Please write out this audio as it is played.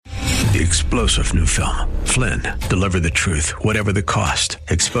The explosive new film, Flynn, Deliver the Truth, Whatever the Cost,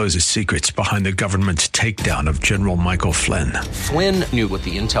 exposes secrets behind the government's takedown of General Michael Flynn. Flynn knew what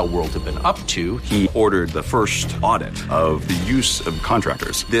the intel world had been up to. He ordered the first audit of the use of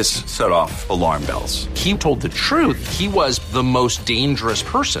contractors. This set off alarm bells. He told the truth. He was the most dangerous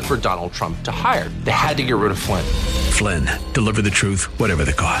person for Donald Trump to hire. They had to get rid of Flynn. Flynn, Deliver the Truth, Whatever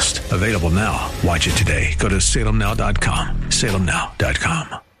the Cost. Available now. Watch it today. Go to salemnow.com.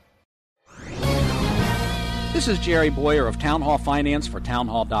 salemnow.com. This is Jerry Bowyer of Town Hall Finance for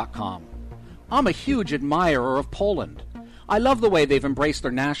townhall.com. I'm a huge admirer of Poland. I love the way they've embraced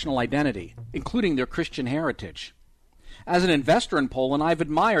their national identity, including their Christian heritage. As an investor in Poland, I've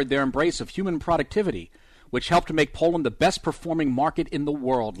admired their embrace of human productivity, which helped make Poland the best performing market in the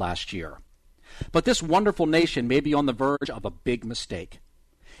world last year. But this wonderful nation may be on the verge of a big mistake.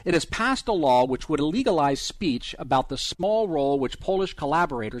 It has passed a law which would legalize speech about the small role which Polish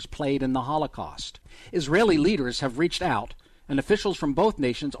collaborators played in the Holocaust. Israeli leaders have reached out, and officials from both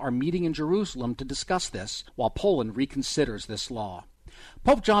nations are meeting in Jerusalem to discuss this while Poland reconsiders this law.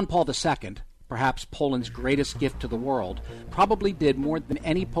 Pope John Paul II, perhaps Poland's greatest gift to the world, probably did more than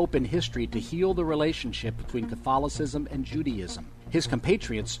any pope in history to heal the relationship between Catholicism and Judaism. His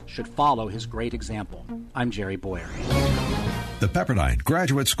compatriots should follow his great example. I'm Jerry Bowyer. The Pepperdine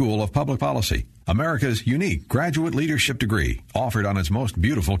Graduate School of Public Policy, America's unique graduate leadership degree, offered on its most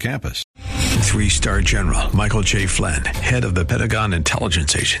beautiful campus. 3-star General Michael J. Flynn, head of the Pentagon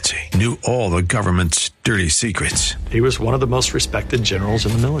Intelligence Agency, knew all the government's dirty secrets. He was one of the most respected generals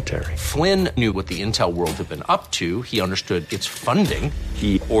in the military. Flynn knew what the intel world had been up to. He understood its funding.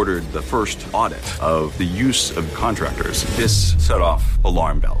 He ordered the first audit of the use of contractors. This set off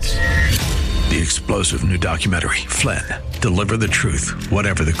alarm bells. The explosive new documentary, Flynn, Deliver the Truth,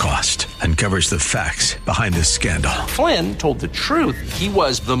 Whatever the Cost, uncovers the facts behind this scandal. Flynn told the truth. He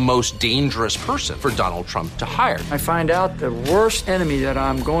was the most dangerous person for Donald Trump to hire. I find out the worst enemy that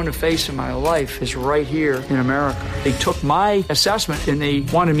I'm going to face in my life is right here in America. They took my assessment and they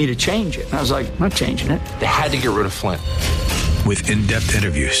wanted me to change it. And I was like, I'm not changing it. They had to get rid of Flynn. With in-depth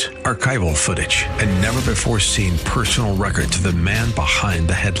interviews, archival footage, and never-before-seen personal records of the man behind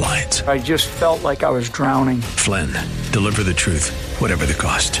the headlines. I just felt like I was drowning. Flynn, Deliver the Truth, Whatever the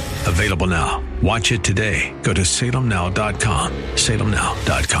Cost. Available now. Watch it today. Go to salemnow.com.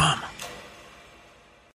 salemnow.com.